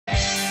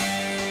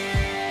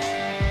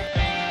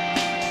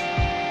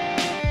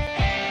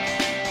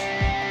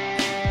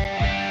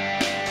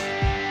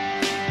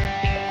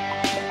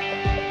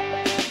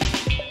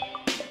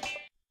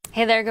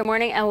Hey there, good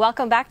morning, and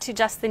welcome back to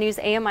Just the News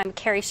AM. I'm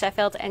Carrie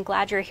Sheffield, and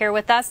glad you're here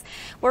with us.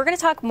 We're going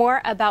to talk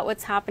more about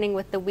what's happening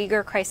with the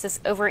Uyghur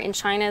crisis over in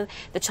China.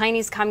 The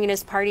Chinese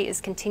Communist Party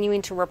is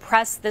continuing to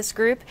repress this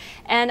group,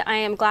 and I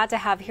am glad to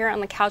have here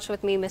on the couch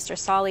with me Mr.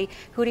 Salih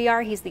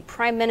Hudayar. He's the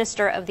Prime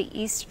Minister of the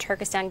East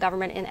Turkistan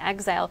government in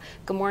exile.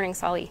 Good morning,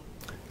 Salih.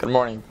 Good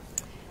morning.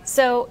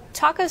 So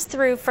talk us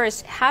through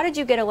first, how did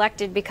you get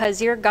elected?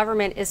 Because your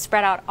government is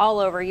spread out all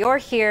over. You're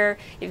here,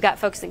 you've got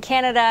folks in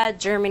Canada,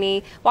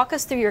 Germany. Walk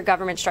us through your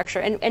government structure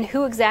and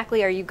who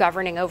exactly are you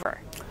governing over?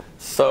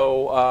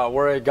 So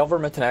we're a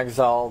government in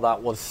exile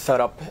that was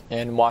set up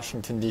in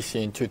Washington,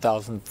 D.C. in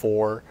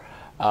 2004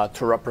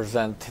 to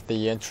represent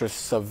the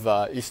interests of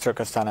East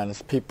Turkestan and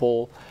its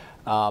people.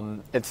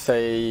 It's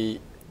a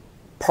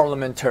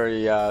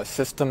parliamentary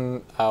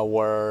system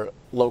where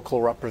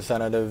local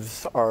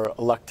representatives are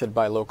elected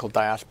by local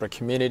diaspora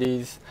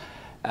communities,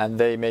 and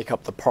they make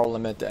up the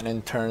parliament, and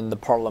in turn the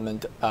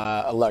parliament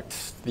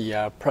elects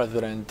the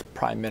president,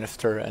 prime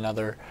minister, and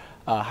other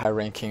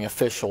high-ranking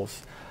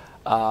officials.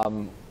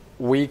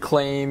 We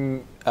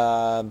claim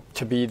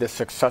to be the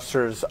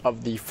successors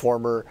of the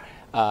former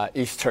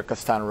East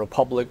Turkestan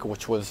Republic,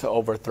 which was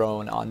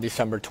overthrown on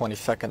December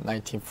 22nd,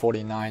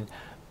 1949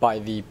 by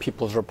the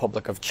People's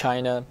Republic of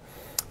China.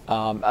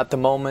 At the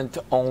moment,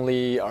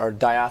 only our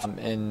diaspora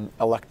in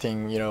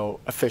electing,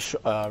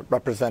 official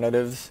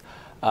representatives.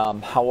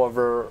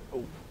 However,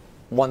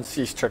 once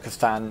East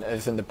Turkestan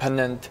is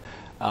independent,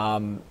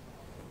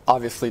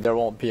 obviously there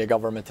won't be a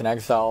government in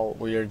exile.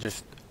 We are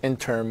just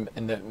interim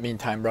in the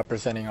meantime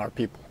representing our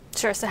people.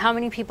 Sure. So how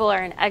many people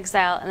are in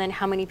exile, and then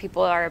how many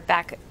people are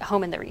back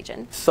home in the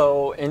region?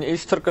 So in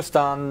East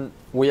Turkestan,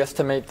 we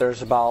estimate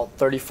there's about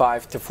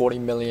 35 to 40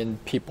 million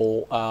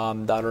people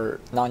that are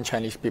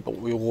non-Chinese people,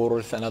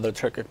 Uyghurs and other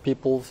Turkic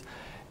peoples.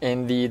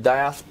 In the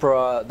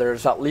diaspora,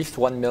 there's at least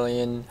 1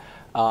 million.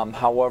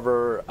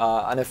 However,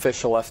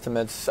 unofficial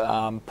estimates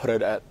put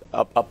it at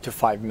up to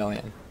 5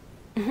 million.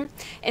 Mm-hmm.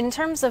 In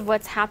terms of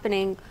what's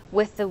happening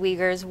with the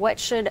Uyghurs, what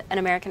should an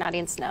American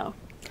audience know?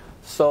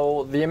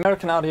 So the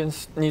American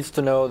audience needs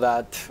to know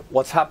that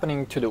what's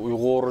happening to the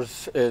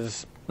Uyghurs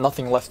is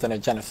nothing less than a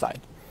genocide.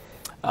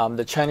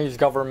 The Chinese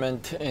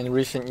government in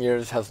recent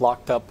years has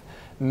locked up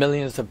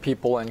millions of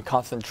people in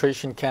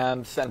concentration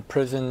camps and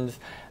prisons,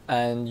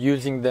 and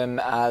using them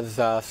as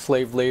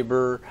slave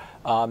labor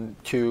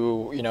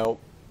to,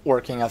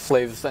 working as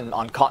slaves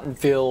on cotton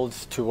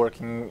fields, to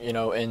working,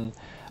 in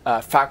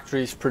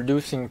factories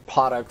producing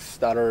products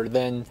that are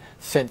then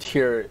sent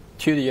here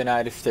to the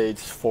United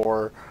States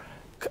for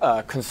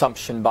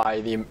consumption by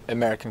the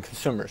American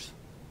consumers.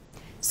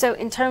 So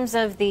in terms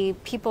of the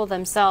people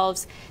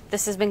themselves,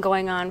 this has been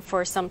going on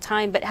for some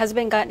time, but has it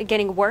been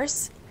getting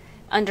worse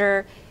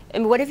under,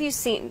 and what have you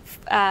seen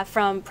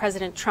from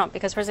President Trump?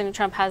 Because President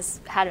Trump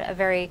has had a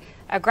very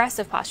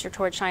aggressive posture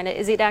toward China.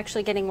 Is it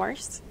actually getting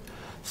worse?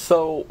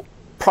 So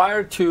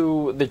prior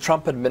to the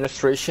Trump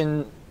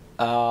administration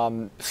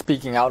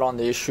speaking out on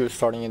the issue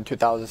starting in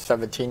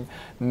 2017,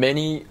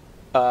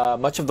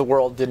 much of the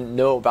world didn't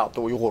know about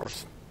the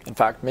Uyghurs. In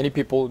fact, many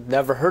people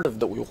never heard of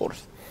the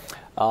Uyghurs.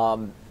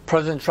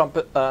 President Trump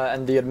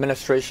and the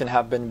administration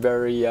have been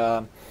very,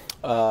 have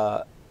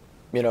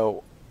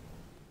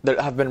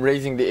been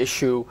raising the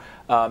issue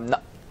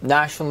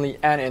nationally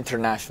and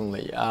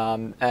internationally.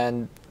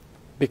 And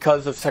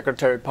because of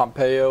Secretary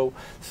Pompeo's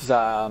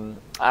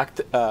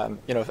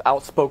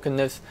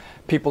outspokenness,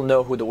 people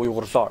know who the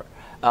Uyghurs are.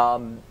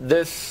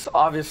 This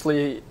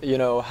obviously,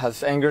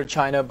 has angered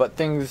China, but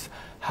things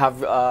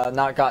have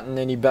not gotten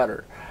any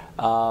better.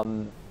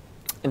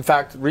 In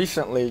fact,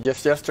 recently,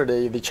 just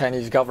yesterday, the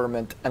Chinese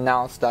government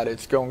announced that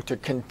it's going to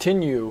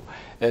continue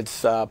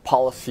its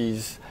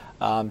policies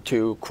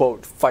to,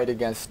 quote, fight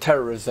against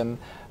terrorism,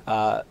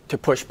 to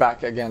push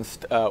back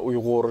against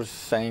Uyghurs,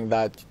 saying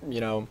that,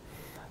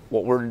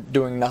 what we're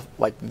doing,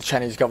 like the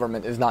Chinese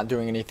government is not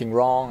doing anything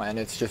wrong, and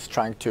it's just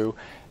trying to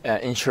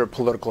ensure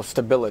political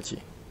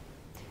stability.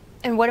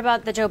 And what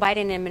about the Joe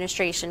Biden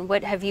administration?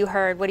 What have you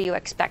heard? What do you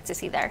expect to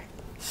see there?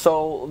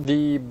 So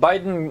the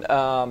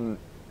Biden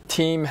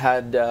team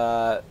had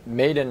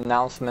made an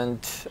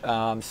announcement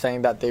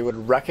saying that they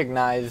would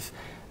recognize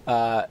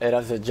it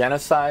as a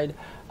genocide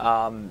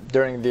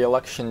during the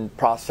election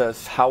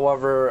process.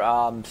 However,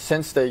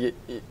 since the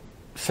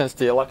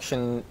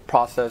election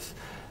process,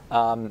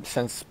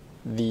 since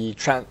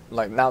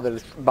now that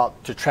it's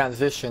about to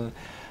transition,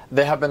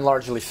 they have been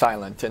largely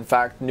silent. In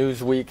fact,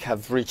 Newsweek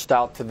have reached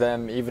out to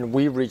them, even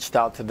we reached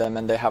out to them,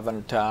 and they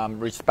haven't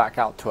reached back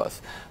out to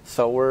us.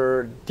 So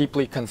we're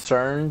deeply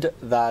concerned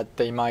that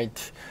they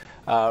might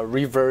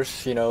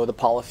reverse, the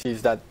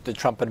policies that the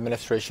Trump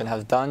administration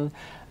has done,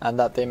 and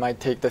that they might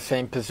take the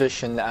same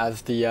position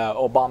as the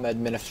Obama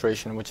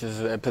administration, which is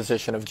a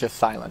position of just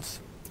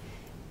silence.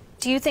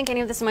 Do you think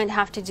any of this might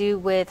have to do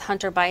with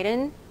Hunter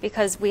Biden?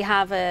 Because we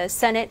have a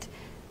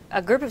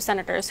group of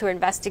senators who are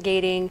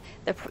investigating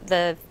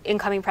the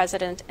incoming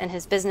president and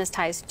his business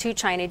ties to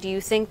China. Do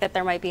you think that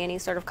there might be any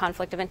sort of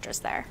conflict of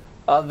interest there?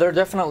 There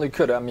definitely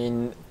could. I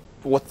mean,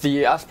 with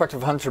the aspect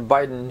of Hunter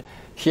Biden,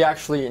 he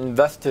actually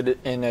invested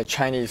in a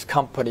Chinese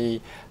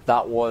company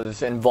that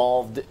was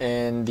involved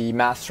in the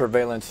mass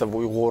surveillance of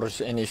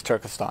Uyghurs in East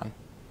Turkistan.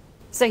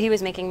 So he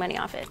was making money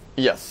off it?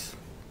 Yes.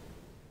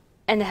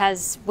 And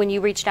when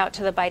you reached out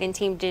to the Biden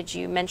team, did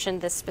you mention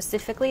this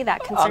specifically,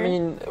 that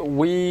concern?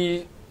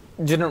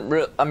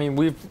 I mean,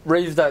 we've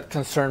raised that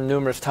concern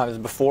numerous times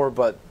before,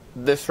 but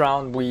this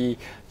round we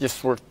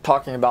just were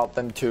talking about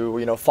them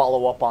to,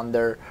 follow up on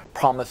their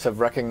promise of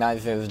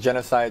recognizing it as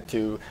genocide,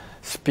 to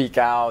speak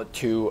out,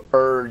 to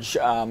urge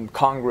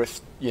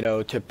Congress,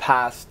 to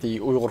pass the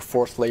Uyghur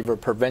Forced Labor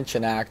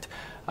Prevention Act,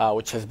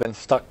 which has been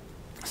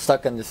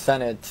stuck in the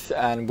Senate,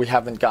 and we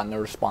haven't gotten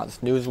a response.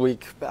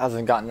 Newsweek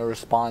hasn't gotten a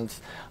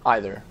response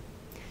either.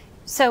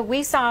 So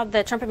we saw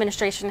the Trump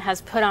administration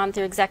has put on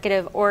through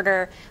executive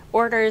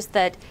orders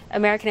that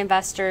American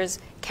investors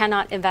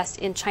cannot invest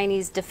in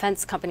Chinese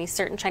defense companies,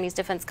 certain Chinese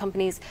defense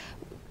companies.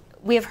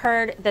 We have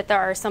heard that there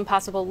are some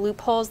possible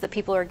loopholes that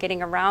people are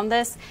getting around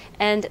this,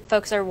 and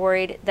folks are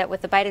worried that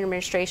with the Biden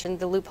administration,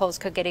 the loopholes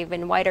could get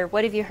even wider.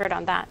 What have you heard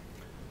on that?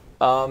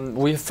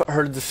 We've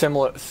heard the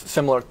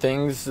similar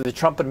things. The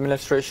Trump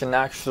administration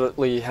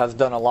actually has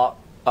done a lot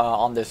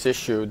on this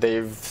issue.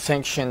 They've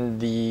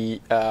sanctioned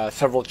the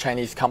several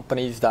Chinese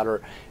companies that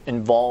are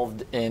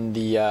involved in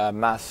the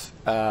mass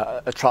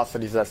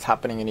atrocities that's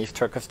happening in East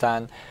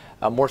Turkestan.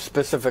 More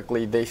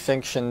specifically, they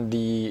sanctioned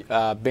the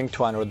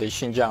Bingtuan, or the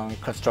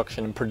Xinjiang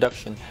Construction and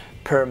Production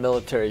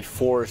paramilitary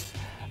force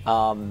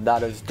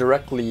that is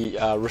directly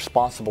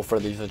responsible for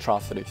these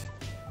atrocities.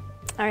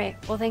 All right.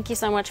 Well, thank you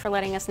so much for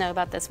letting us know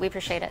about this. We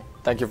appreciate it.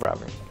 Thank you for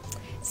having me.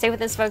 Stay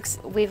with us, folks.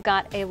 We've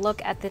got a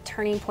look at the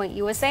Turning Point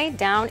USA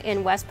down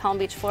in West Palm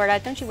Beach, Florida.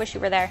 Don't you wish you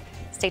were there?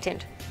 Stay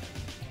tuned.